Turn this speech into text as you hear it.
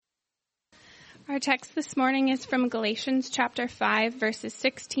Our text this morning is from Galatians chapter 5, verses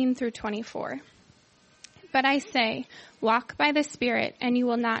 16 through 24. But I say, walk by the Spirit, and you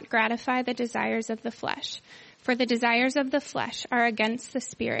will not gratify the desires of the flesh. For the desires of the flesh are against the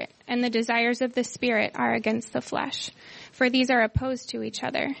Spirit, and the desires of the Spirit are against the flesh. For these are opposed to each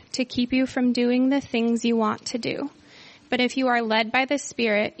other, to keep you from doing the things you want to do. But if you are led by the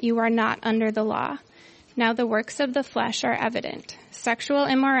Spirit, you are not under the law. Now the works of the flesh are evident: sexual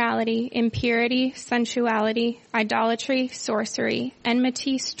immorality, impurity, sensuality, idolatry, sorcery,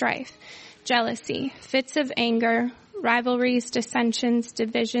 enmity, strife, jealousy, fits of anger, rivalries, dissensions,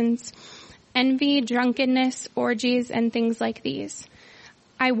 divisions, envy, drunkenness, orgies, and things like these.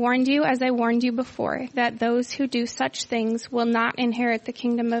 I warned you, as I warned you before, that those who do such things will not inherit the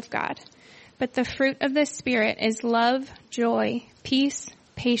kingdom of God. But the fruit of the Spirit is love, joy, peace,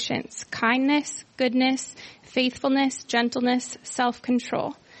 patience, kindness, goodness, faithfulness, gentleness,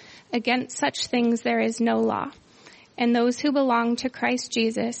 self-control. Against such things there is no law. And those who belong to Christ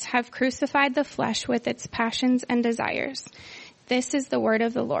Jesus have crucified the flesh with its passions and desires. This is the word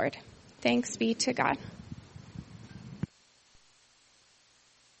of the Lord. Thanks be to God.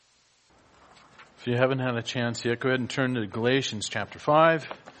 If you haven't had a chance yet, go ahead and turn to Galatians chapter 5.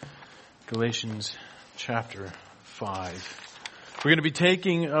 Galatians chapter 5. We're going to be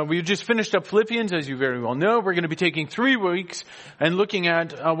taking, we just finished up Philippians, as you very well know. We're going to be taking 3 weeks and looking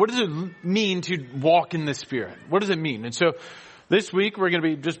at what does it mean to walk in the Spirit? What does it mean? And so this week we're going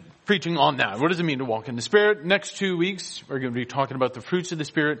to be just preaching on that. What does it mean to walk in the Spirit? Next 2 weeks we're going to be talking about the fruits of the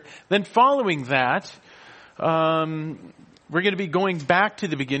Spirit. Then following that, we're going to be going back to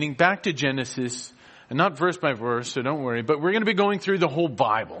the beginning, back to Genesis. And not verse by verse, so don't worry. But we're going to be going through the whole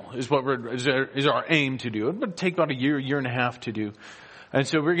Bible is our aim to do. It would take about a year and a half to do. And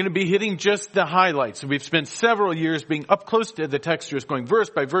so we're going to be hitting just the highlights. So we've spent several years being up close to the text, just going verse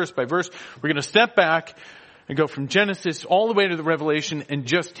by verse by verse. We're going to step back and go from Genesis all the way to the Revelation and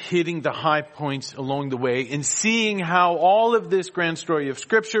just hitting the high points along the way and seeing how all of this grand story of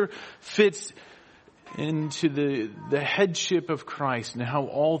Scripture fits into the headship of Christ and how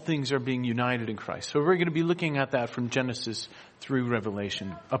all things are being united in Christ. So we're going to be looking at that from Genesis through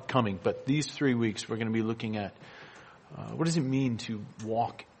Revelation upcoming. But these 3 weeks we're going to be looking at what does it mean to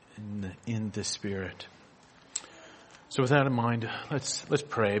walk in the Spirit. So with that in mind, let's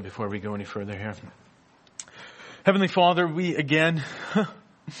pray before we go any further here. Heavenly Father, we again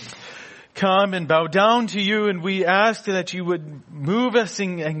come and bow down to you, and we ask that you would move us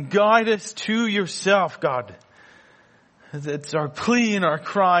and guide us to yourself, God. That's our plea and our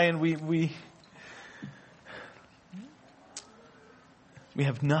cry, and we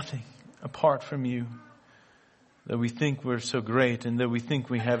have nothing apart from you. Though we think we're so great, and though we think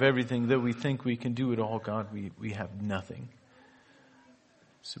we have everything, though we think we can do it all, God, we have nothing.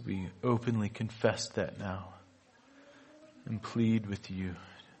 So we openly confess that now and plead with you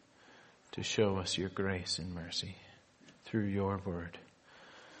to show us your grace and mercy through your word.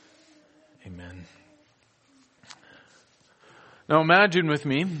 Amen. Now imagine with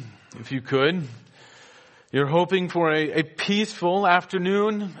me, if you could, you're hoping for a peaceful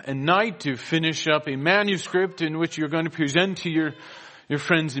afternoon and night to finish up a manuscript in which you're going to present to your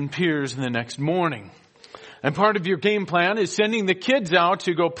friends and peers in the next morning. And part of your game plan is sending the kids out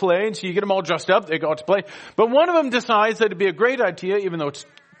to go play, and so you get them all dressed up, they go out to play. But one of them decides that it'd be a great idea, even though it's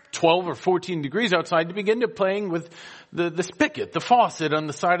 12 or 14 degrees outside, to begin to playing with the spigot, the faucet on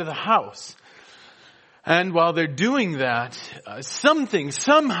the side of the house. And while they're doing that, something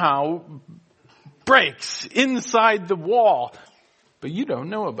somehow breaks inside the wall, but you don't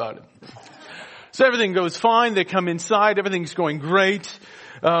know about it. So everything goes fine. They come inside. Everything's going great.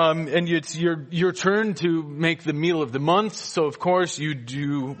 And it's your turn to make the meal of the month. So of course you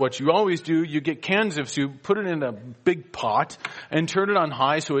do what you always do. You get cans of soup, put it in a big pot, and turn it on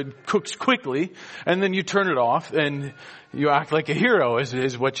high so it cooks quickly. And then you turn it off, and you act like a hero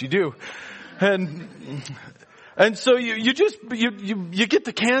is what you do. And so you get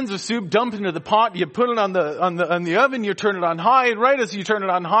the cans of soup, dump into the pot, you put it on the oven, you turn it on high, and right as you turn it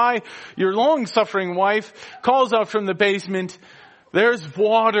on high, your long-suffering wife calls out from the basement, "There's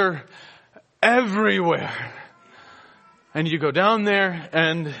water everywhere." And you go down there,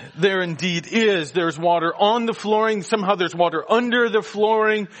 and there indeed is. There's water on the flooring. Somehow there's water under the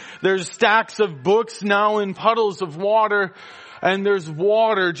flooring. There's stacks of books now in puddles of water. And there's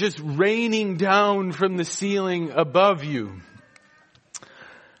water just raining down from the ceiling above you.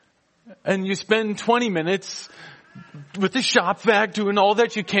 And you spend 20 minutes with the shop vac doing all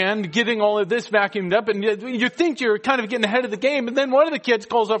that you can, getting all of this vacuumed up, and you think you're kind of getting ahead of the game, and then one of the kids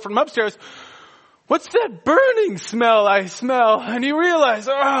calls up from upstairs, "What's that burning smell I smell?" And you realize,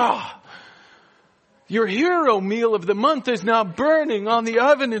 Your hero meal of the month is now burning on the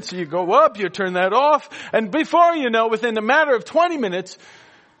oven. And so you go up, you turn that off. And before you know, within a matter of 20 minutes,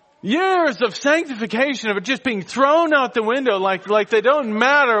 years of sanctification of it just being thrown out the window like they don't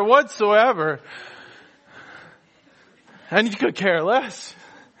matter whatsoever. And you could care less.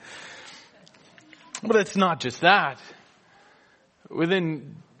 But it's not just that.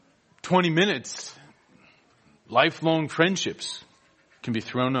 Within 20 minutes, lifelong friendships can be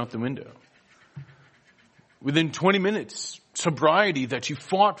thrown out the window. Within 20 minutes, sobriety that you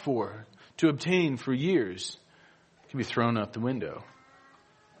fought for to obtain for years can be thrown out the window,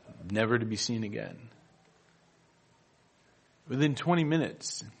 never to be seen again. Within 20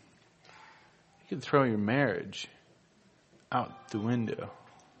 minutes, you can throw your marriage out the window.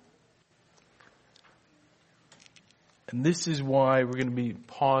 And this is why we're going to be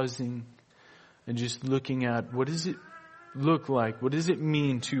pausing and just looking at what does it look like? What does it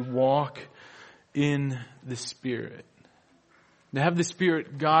mean to walk in the Spirit? To have the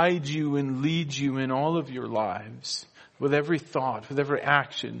Spirit guide you and lead you in all of your lives, with every thought, with every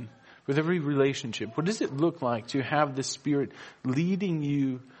action, with every relationship. What does it look like to have the Spirit leading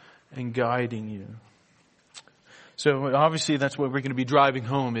you and guiding you? So obviously that's what we're going to be driving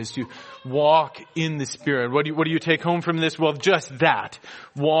home, is to walk in the Spirit. What do you take home from this? Well, just that.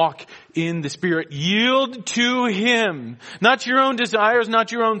 Walk in the Spirit. Yield to Him. Not your own desires,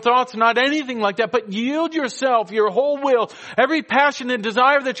 not your own thoughts, not anything like that, but yield yourself, your whole will, every passion and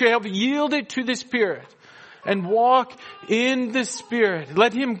desire that you have, yield it to the Spirit. And walk in the Spirit.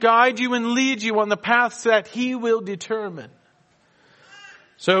 Let Him guide you and lead you on the paths that He will determine.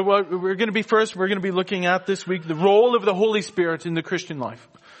 So what we're going to be looking at this week, the role of the Holy Spirit in the Christian life.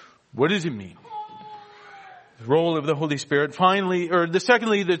 What does it mean? The role of the Holy Spirit. Secondly,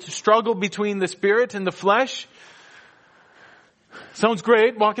 the struggle between the Spirit and the flesh. Sounds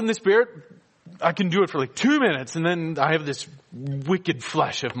great, walk in the Spirit. I can do it for like 2 minutes and then I have this wicked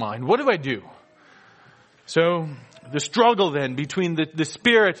flesh of mine. What do I do? So the struggle then between the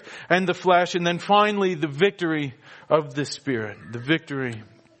Spirit and the flesh, and then finally the victory of the Spirit. The victory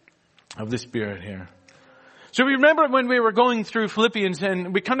of the Spirit here. So we remember when we were going through Philippians,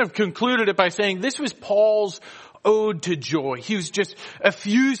 and we kind of concluded it by saying this was Paul's ode to joy. He was just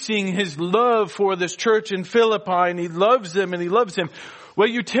effusing his love for this church in Philippi, and he loves them and he loves him. Well,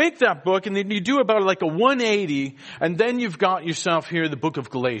 you take that book and then you do about like a 180, and then you've got yourself here the book of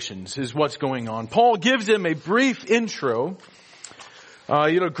Galatians is what's going on. Paul gives him a brief intro.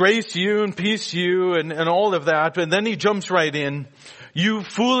 Grace you and peace you and all of that. And then he jumps right in. You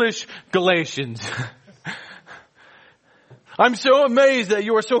foolish Galatians. I'm so amazed that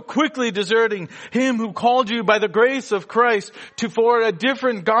you are so quickly deserting Him who called you by the grace of Christ for a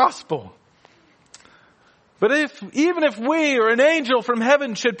different gospel. But even if we or an angel from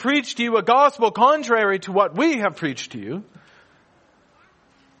heaven should preach to you a gospel contrary to what we have preached to you,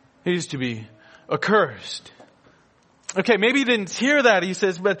 he is to be accursed. Okay, maybe you didn't hear that, he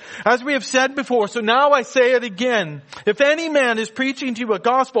says, but as we have said before, so now I say it again. If any man is preaching to you a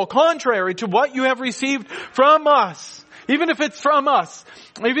gospel contrary to what you have received from us, even if it's from us,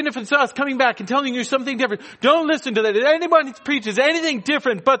 even if it's us coming back and telling you something different, don't listen to that. If anybody preaches anything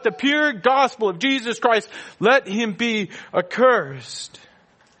different but the pure gospel of Jesus Christ, let him be accursed.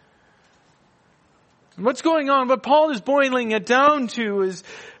 What's going on? What Paul is boiling it down to is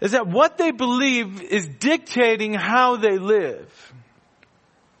that what they believe is dictating how they live.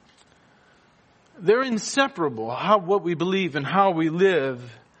 They're inseparable, what we believe and how we live.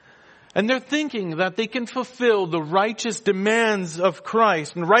 And they're thinking that they can fulfill the righteous demands of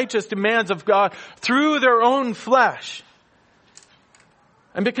Christ and righteous demands of God through their own flesh.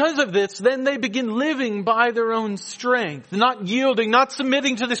 And because of this, then they begin living by their own strength, not yielding, not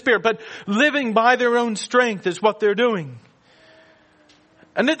submitting to the Spirit, but living by their own strength is what they're doing.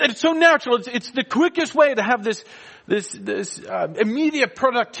 And it's so natural. It's the quickest way to have this immediate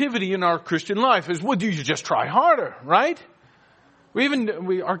productivity in our Christian life is, well, you just try harder, right?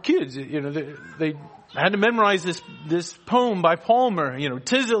 Our kids, they had to memorize this poem by Palmer.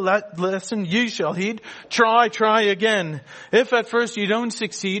 'Tis a lesson ye shall heed. Try again. If at first you don't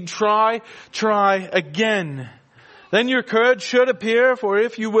succeed, try again. Then your courage should appear, for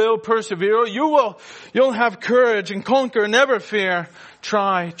if you will persevere, you'll have courage and conquer, never fear.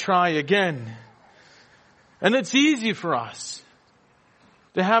 Try again. And it's easy for us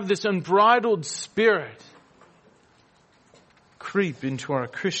to have this unbridled spirit creep into our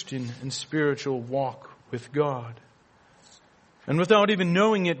Christian and spiritual walk with God. And without even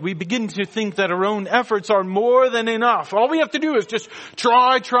knowing it, we begin to think that our own efforts are more than enough. All we have to do is just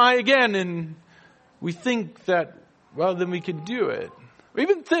try again. And we think that, well, then we can do it.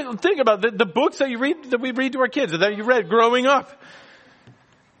 Even think about the books that we read to our kids, that you read growing up.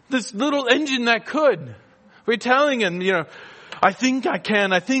 This little engine that could. We're telling them, I think I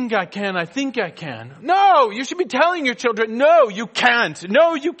can, I think I can, I think I can. No, you should be telling your children, no, you can't.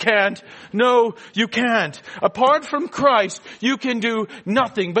 No, you can't. No, you can't. Apart from Christ, you can do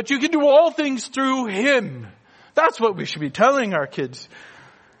nothing, but you can do all things through Him. That's what we should be telling our kids.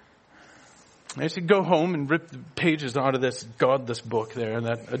 I should go home and rip the pages out of this godless book there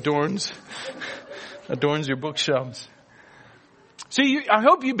that adorns your bookshelves. See, I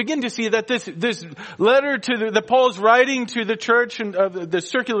hope you begin to see that this letter to the Paul's writing to the church and the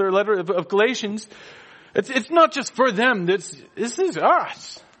circular letter of Galatians, it's not just for them. This is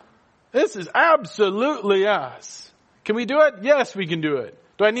us. This is absolutely us. Can we do it? Yes, we can do it.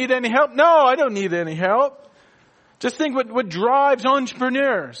 Do I need any help? No, I don't need any help. Just think what drives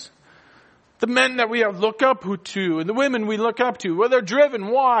entrepreneurs. The men that we look up to and the women we look up to. Well, they're driven.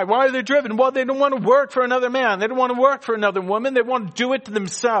 Why? Why are they driven? Well, they don't want to work for another man. They don't want to work for another woman. They want to do it to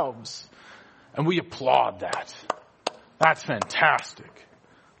themselves. And we applaud that. That's fantastic.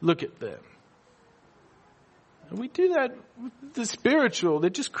 Look at them. And we do that with the spiritual.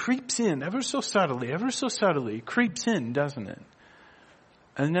 It just creeps in ever so subtly. It creeps in, doesn't it?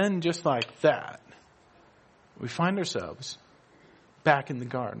 And then just like that, we find ourselves back in the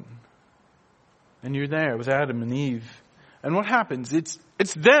garden. And you're there with Adam and Eve. And what happens? It's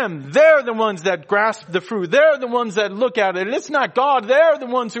them. They're the ones that grasp the fruit. They're the ones that look at it. And it's not God. They're the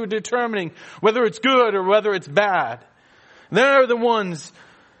ones who are determining whether it's good or whether it's bad. They're the ones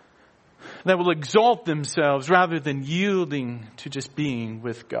that will exalt themselves rather than yielding to just being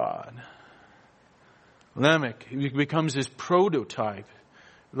with God. Lamech becomes this prototype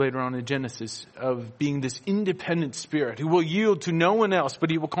later on in Genesis of being this independent spirit who will yield to no one else,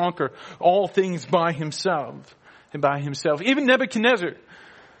 but he will conquer all things by himself. Even Nebuchadnezzar,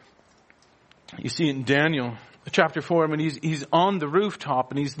 you see it in Daniel chapter 4, when he's on the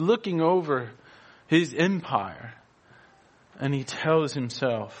rooftop and he's looking over his empire and he tells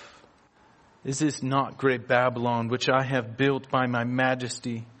himself, is this not great Babylon, which I have built by my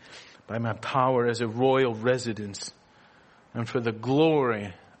majesty, by my power as a royal residence, and for the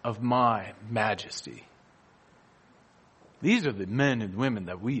glory of my majesty? These are the men and women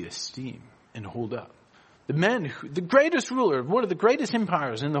that we esteem and hold up. The greatest ruler, one of the greatest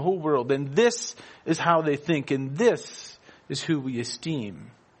empires in the whole world, and this is how they think, and this is who we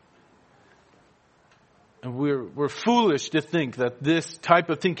esteem. And we're foolish to think that this type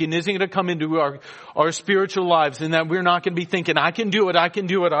of thinking isn't going to come into our spiritual lives, and that we're not going to be thinking, I can do it, I can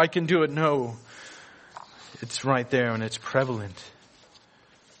do it, I can do it. No. It's right there and it's prevalent.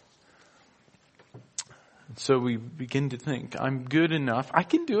 And so we begin to think, I'm good enough. I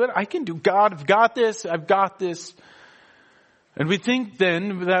can do it. I can do God. I've got this. I've got this. And we think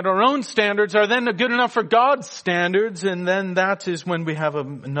then that our own standards are then good enough for God's standards. And then that is when we have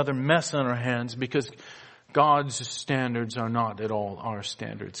another mess on our hands, because God's standards are not at all our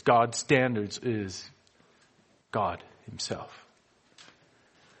standards. God's standards is God Himself.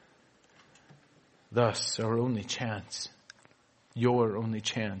 Thus, our only chance, your only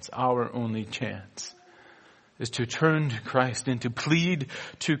chance, our only chance, is to turn to Christ and to plead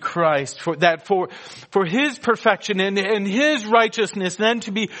to Christ for His perfection and His righteousness then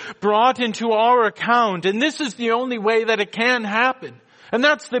to be brought into our account. And this is the only way that it can happen. And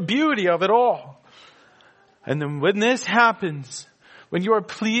that's the beauty of it all. And then when this happens, when you are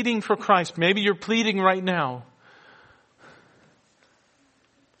pleading for Christ, maybe you're pleading right now,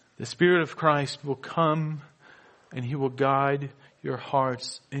 the Spirit of Christ will come and He will guide your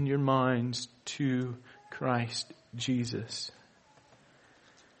hearts and your minds to Christ Jesus.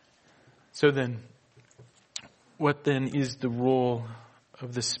 So then, what then is the role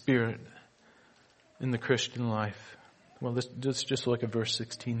of the Spirit in the Christian life? Well, let's just look at verse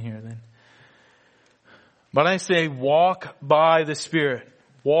 16 here then. But I say, walk by the Spirit.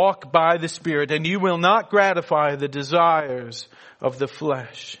 Walk by the Spirit, and you will not gratify the desires of the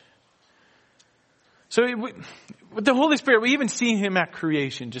flesh. So with the Holy Spirit, we even see Him at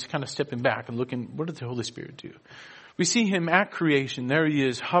creation, just kind of stepping back and looking, what did the Holy Spirit do? We see Him at creation. There He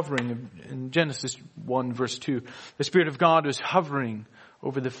is hovering in Genesis 1 verse 2. The Spirit of God is hovering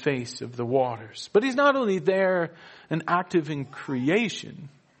over the face of the waters. But He's not only there and active in creation,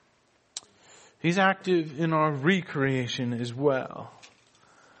 He's active in our recreation as well.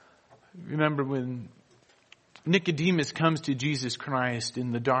 Remember when Nicodemus comes to Jesus Christ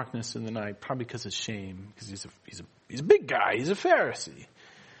in the darkness of the night, probably because of shame, because he's a big guy, he's a Pharisee.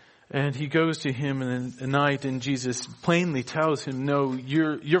 And he goes to Him in the night, and Jesus plainly tells him, no,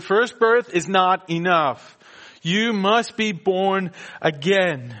 your first birth is not enough. You must be born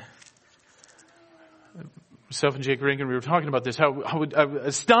again. Myself and Jake Rankin, we were talking about this, how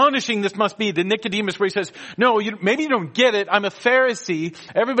astonishing this must be to Nicodemus, where he says, no, maybe you don't get it. I'm a Pharisee.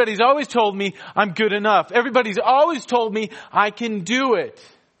 Everybody's always told me I'm good enough. Everybody's always told me I can do it.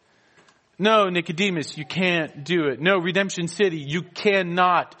 No, Nicodemus, you can't do it. No, Redemption City, you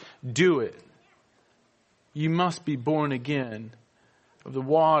cannot do it. You must be born again of the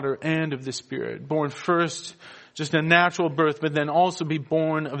water and of the Spirit. Born first, just a natural birth, but then also be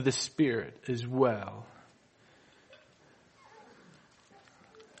born of the Spirit as well.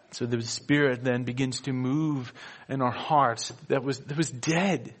 So the Spirit then begins to move in our hearts that was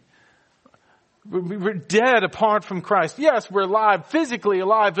dead. We're dead apart from Christ. Yes, we're alive, physically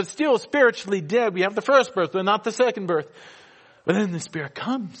alive, but still spiritually dead. We have the first birth, but not the second birth. But then the Spirit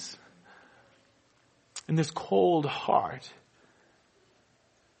comes. In this cold heart,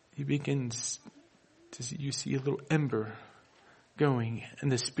 He begins to see, you see a little ember going in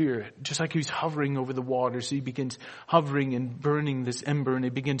the Spirit, just like He's hovering over the waters. He begins hovering and burning this ember, and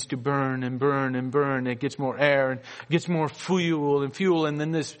it begins to burn and burn and burn. It gets more air and gets more fuel, and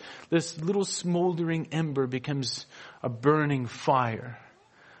then this little smoldering ember becomes a burning fire.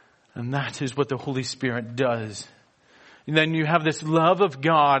 And that is what the Holy Spirit does. And then you have this love of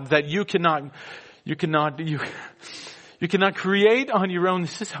God that you cannot create on your own.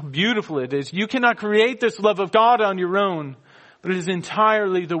 This is how beautiful it is. You cannot create this love of God on your own. But it is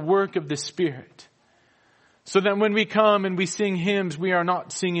entirely the work of the Spirit. So that when we come and we sing hymns, we are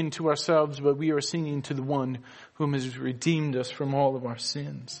not singing to ourselves, but we are singing to the one whom has redeemed us from all of our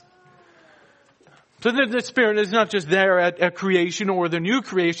sins. So that the Spirit is not just there at creation or the new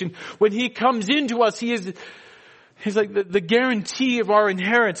creation. When He comes into us, He's like the guarantee of our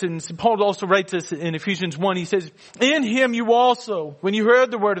inheritance. Paul also writes this in Ephesians 1. He says, in Him you also, when you heard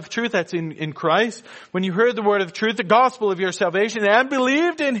the word of truth, that's in Christ, when you heard the word of truth, the gospel of your salvation, and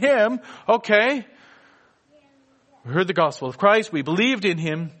believed in Him, okay, we heard the gospel of Christ, we believed in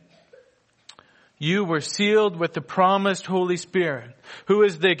Him, you were sealed with the promised Holy Spirit, who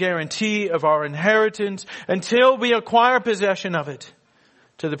is the guarantee of our inheritance until we acquire possession of it,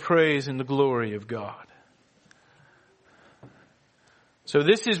 to the praise and the glory of God. So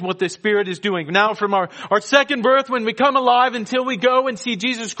this is what the Spirit is doing. Now from our second birth, when we come alive until we go and see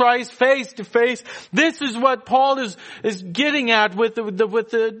Jesus Christ face to face, this is what Paul is getting at with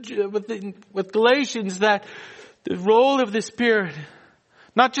Galatians, that the role of the Spirit,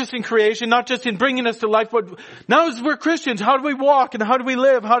 not just in creation, not just in bringing us to life, but now as we're Christians, how do we walk and how do we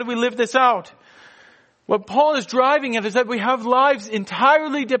live? How do we live this out? What Paul is driving at is that we have lives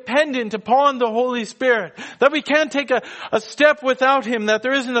entirely dependent upon the Holy Spirit. That we can't take a step without Him. That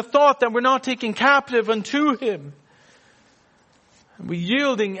there isn't a thought that we're not taking captive unto Him. And we're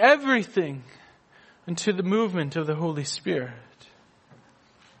yielding everything unto the movement of the Holy Spirit.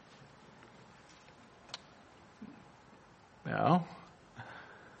 Now,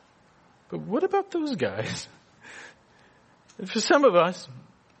 but what about those guys? For some of us,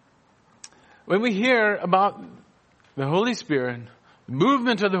 when we hear about the Holy Spirit, the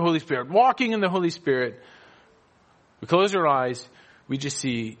movement of the Holy Spirit, walking in the Holy Spirit, we close our eyes, we just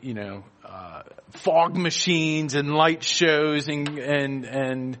see, fog machines and light shows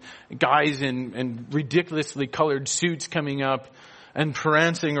and guys in ridiculously colored suits coming up and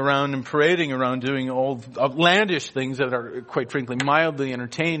prancing around and parading around doing all outlandish things that are, quite frankly, mildly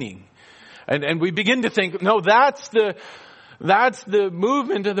entertaining. And we begin to think, no, that's the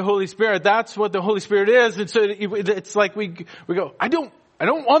movement of the Holy Spirit. That's what the Holy Spirit is. And so it's like we go, I don't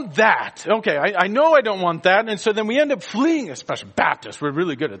want that. Okay, I know I don't want that. And so then we end up fleeing, especially Baptists. We're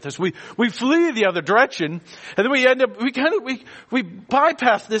really good at this. We flee the other direction. And then we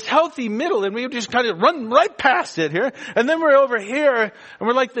bypass this healthy middle and we just kind of run right past it here. And then we're over here and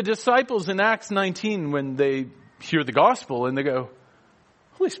we're like the disciples in Acts 19 when they hear the gospel and they go,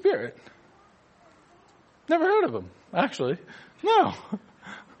 Holy Spirit. Never heard of Him. Actually, no.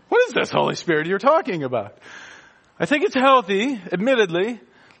 What is this Holy Spirit you're talking about? I think it's healthy, admittedly.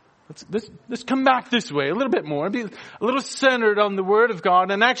 Let's come back this way a little bit more. Be a little centered on the Word of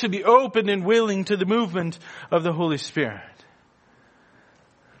God and actually be open and willing to the movement of the Holy Spirit.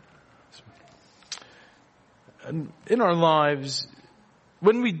 And in our lives,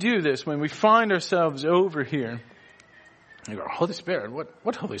 when we do this, when we find ourselves over here, you go, Holy Spirit,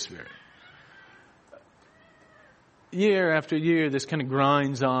 what Holy Spirit? Year after year, this kind of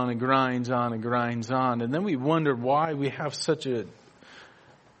grinds on and grinds on and grinds on. And then we wonder why we have such a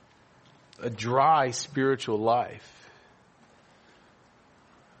dry spiritual life.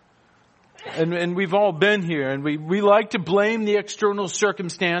 And we've all been here, and we like to blame the external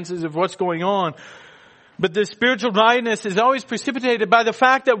circumstances of what's going on. But the spiritual dryness is always precipitated by the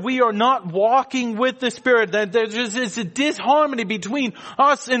fact that we are not walking with the Spirit. That there's just a disharmony between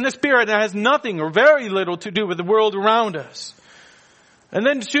us and the Spirit that has nothing or very little to do with the world around us. And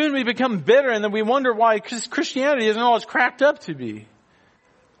then soon we become bitter, and then we wonder why Christianity isn't all it's cracked up to be.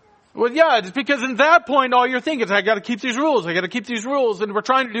 Well, yeah, it's because at that point all you're thinking is, I got to keep these rules. I got to keep these rules, and we're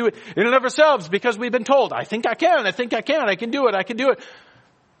trying to do it in and of ourselves because we've been told, I think I can, I think I can, I can do it, I can do it.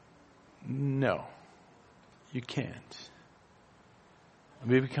 No. You can't.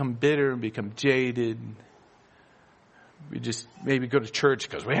 We become bitter and become jaded. We just maybe go to church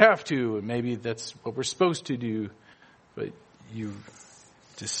because we have to, and maybe that's what we're supposed to do, but you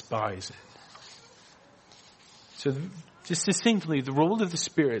despise it. So just succinctly, the role of the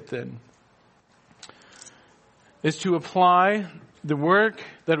Spirit then is to apply the work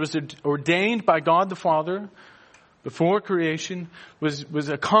that was ordained by God the Father before creation, was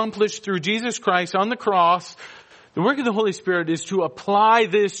accomplished through Jesus Christ on the cross. The work of the Holy Spirit is to apply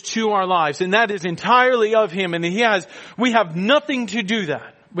this to our lives, and that is entirely of Him, and we have nothing to do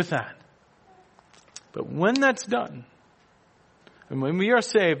with that. But when that's done, and when we are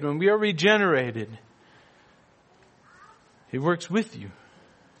saved, when we are regenerated, He works with you.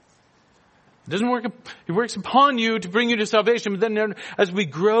 He works upon you to bring you to salvation. But then as we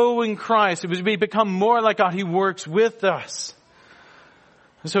grow in Christ, as we become more like God, He works with us.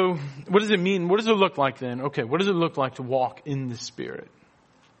 So what does it mean? What does it look like then? Okay, what does it look like to walk in the Spirit?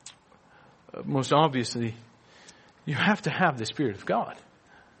 Most obviously, you have to have the Spirit of God.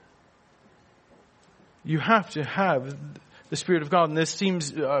 You have to have the Spirit of God. And this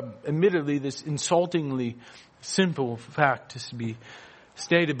seems, admittedly, this insultingly simple fact to be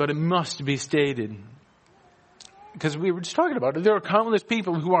stated, but it must be stated. Because we were just talking about it. There are countless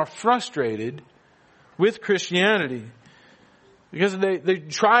people who are frustrated with Christianity because they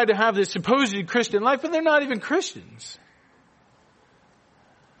try to have this supposed Christian life, but they're not even Christians.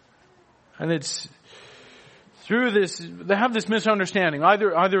 And it's through this, they have this misunderstanding,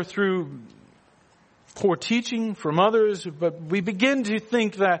 either through poor teaching from others, but we begin to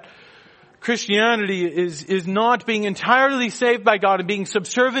think that Christianity is not being entirely saved by God and being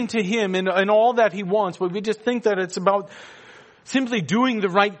subservient to Him in all that He wants, but we just think that it's about simply doing the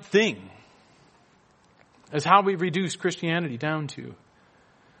right thing. That's how we reduce Christianity down to.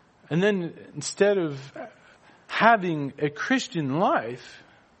 And then instead of having a Christian life,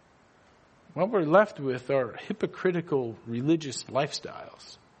 what we're left with are hypocritical religious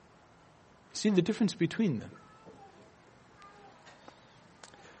lifestyles. See the difference between them?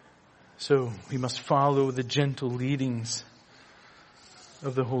 So we must follow the gentle leadings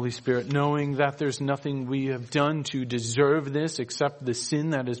of the Holy Spirit, knowing that there's nothing we have done to deserve this except the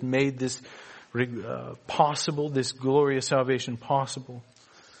sin that has made this possible, this glorious salvation possible.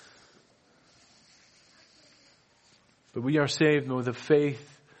 But we are saved with a faith,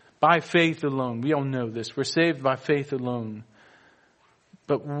 by faith alone. We all know this. We're saved by faith alone.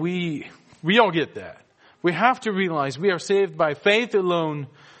 But we all get that. We have to realize we are saved by faith alone.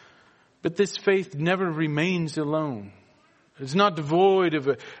 But this faith never remains alone. It's not devoid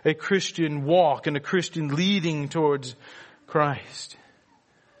of a Christian walk and a Christian leading towards Christ.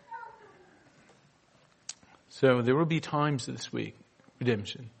 So there will be times this week,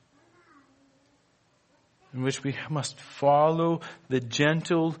 redemption, in which we must follow the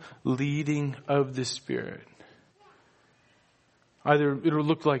gentle leading of the Spirit. Either it'll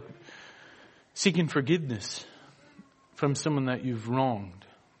look like seeking forgiveness from someone that you've wronged.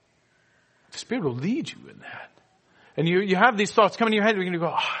 The Spirit will lead you in that. And you have these thoughts come in your head, you're going to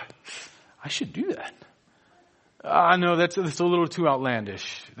go, I should do that. No, that's a little too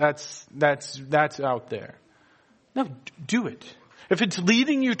outlandish. That's out there. No, do it. If it's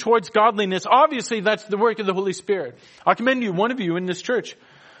leading you towards godliness, obviously that's the work of the Holy Spirit. I commend you, one of you in this church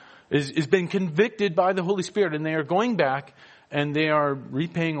is been convicted by the Holy Spirit, and they are going back and they are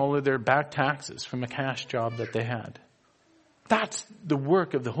repaying all of their back taxes from a cash job that they had. That's the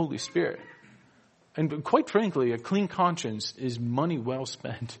work of the Holy Spirit. And quite frankly, a clean conscience is money well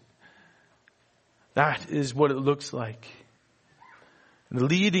spent. That is what it looks like.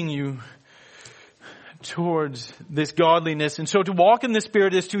 Leading you towards this godliness. And so to walk in the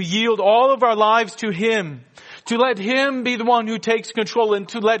Spirit is to yield all of our lives to Him. To let Him be the one who takes control and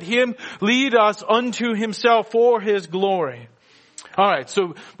to let Him lead us unto Himself for His glory. Alright,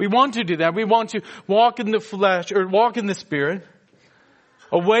 so we want to do that. We want to walk in the flesh, or walk in the Spirit,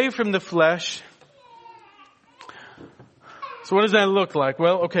 away from the flesh. So what does that look like?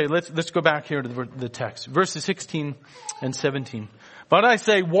 Well, okay, let's go back here to the text. Verses 16 and 17. But I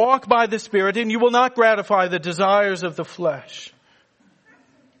say, walk by the Spirit, and you will not gratify the desires of the flesh.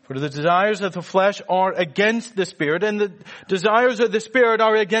 For the desires of the flesh are against the Spirit, and the desires of the Spirit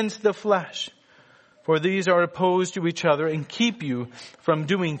are against the flesh. For these are opposed to each other and keep you from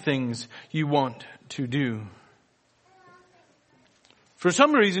doing things you want to do. For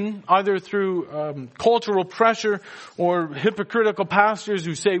some reason, either through cultural pressure or hypocritical pastors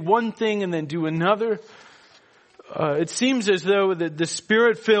who say one thing and then do another, it seems as though the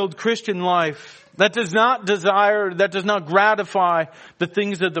Spirit-filled Christian life that does not desire, that does not gratify the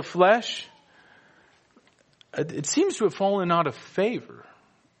things of the flesh, it seems to have fallen out of favor,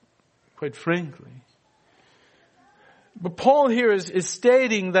 quite frankly. But Paul here is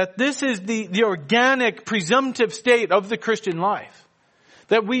stating that this is the organic, presumptive state of the Christian life.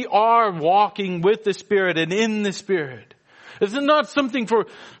 That we are walking with the Spirit and in the Spirit. This is not something for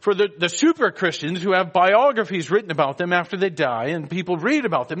the super Christians who have biographies written about them after they die and people read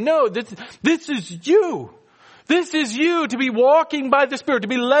about them. No, this is you. This is you to be walking by the Spirit, to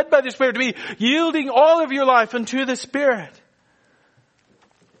be led by the Spirit, to be yielding all of your life unto the Spirit.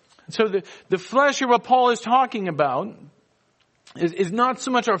 So the flesh here, what Paul is talking about, is not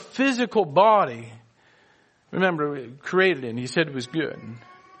so much our physical body. Remember, created it, and he said it was good.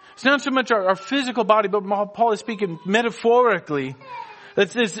 It's not so much our physical body, but Paul is speaking metaphorically.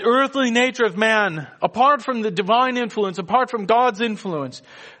 That's this earthly nature of man, apart from the divine influence, apart from God's influence.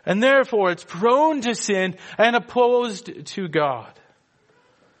 And therefore, it's prone to sin and opposed to God.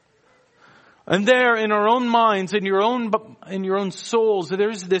 And there, in our own minds, in your own souls,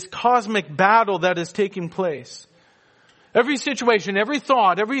 there's this cosmic battle that is taking place. Every situation, every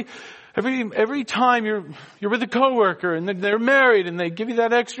thought, every time you're with a coworker and they're married and they give you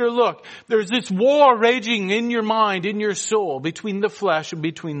that extra look, there's this war raging in your mind, in your soul, between the flesh and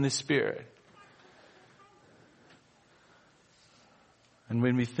between the Spirit. And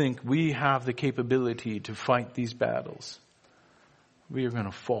when we think we have the capability to fight these battles, we are going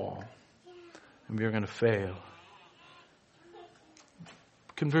to fall and we are going to fail.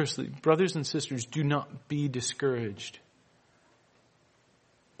 Conversely, brothers and sisters, do not be discouraged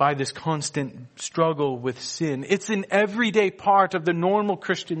by this constant struggle with sin. It's an everyday part of the normal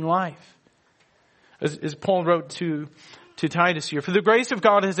Christian life. As Paul wrote to Titus here, for the grace of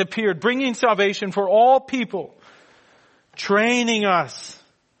God has appeared, bringing salvation for all people, training us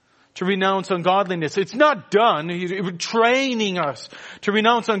to renounce ungodliness. It's not done. He's training us to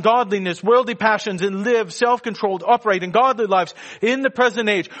renounce ungodliness, worldly passions, and live self-controlled, upright, and godly lives in the present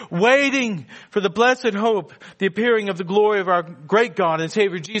age, waiting for the blessed hope, the appearing of the glory of our great God and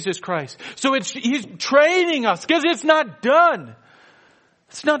Savior Jesus Christ. So He's training us because it's not done.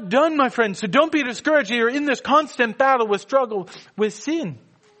 It's not done, my friends. So don't be discouraged. You're in this constant battle with struggle with sin.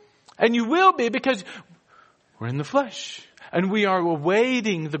 And you will be because we're in the flesh. And we are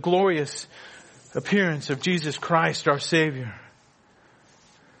awaiting the glorious appearance of Jesus Christ, our Savior.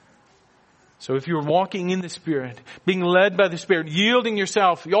 So if you're walking in the Spirit, being led by the Spirit, yielding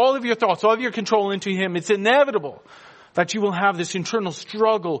yourself, all of your thoughts, all of your control into Him, it's inevitable that you will have this internal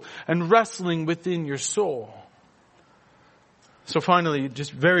struggle and wrestling within your soul. So finally,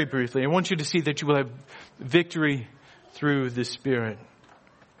 just very briefly, I want you to see that you will have victory through the Spirit.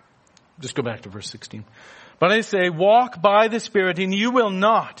 Just go back to verse 16. But I say, walk by the Spirit, and you will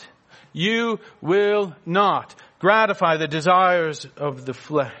not gratify the desires of the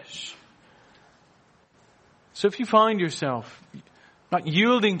flesh. So if you find yourself not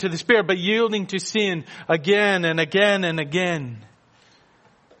yielding to the Spirit, but yielding to sin again and again and again,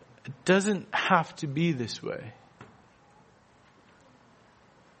 it doesn't have to be this way.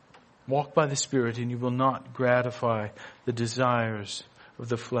 Walk by the Spirit, and you will not gratify the desires of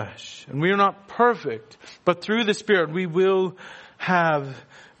the flesh. And we are not perfect, but through the Spirit we will have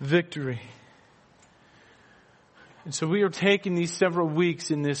victory. And so we are taking these several weeks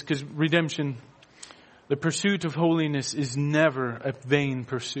in this because redemption, the pursuit of holiness, is never a vain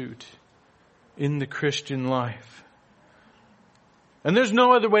pursuit in the Christian life. And there's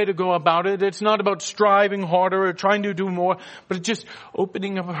no other way to go about it. It's not about striving harder or trying to do more, but it's just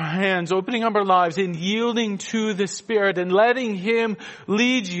opening up our hands, opening up our lives and yielding to the Spirit and letting Him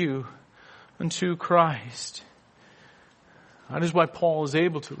lead you unto Christ. That is why Paul is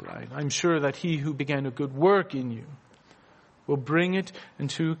able to write, I'm sure that He who began a good work in you will bring it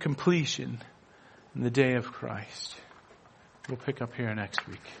into completion in the day of Christ. We'll pick up here next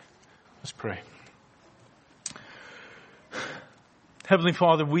week. Let's pray. Heavenly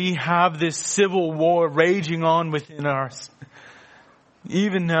Father, we have this civil war raging on within us.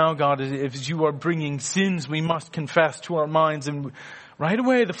 Even now, God, if you are bringing sins we must confess to our minds, and right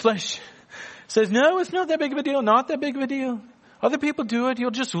away the flesh says, no, it's not that big of a deal, not that big of a deal. Other people do it, you'll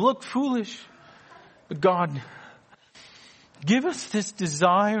just look foolish. But God, Give us this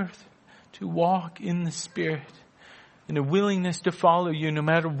desire to walk in the Spirit, in a willingness to follow you no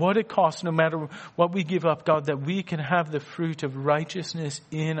matter what it costs, no matter what we give up, God, that we can have the fruit of righteousness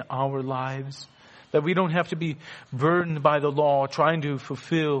in our lives. That we don't have to be burdened by the law, trying to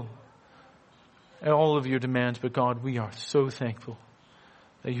fulfill all of your demands. But God, we are so thankful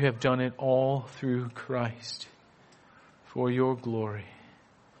that you have done it all through Christ for your glory.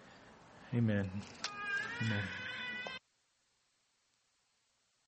 Amen. Amen.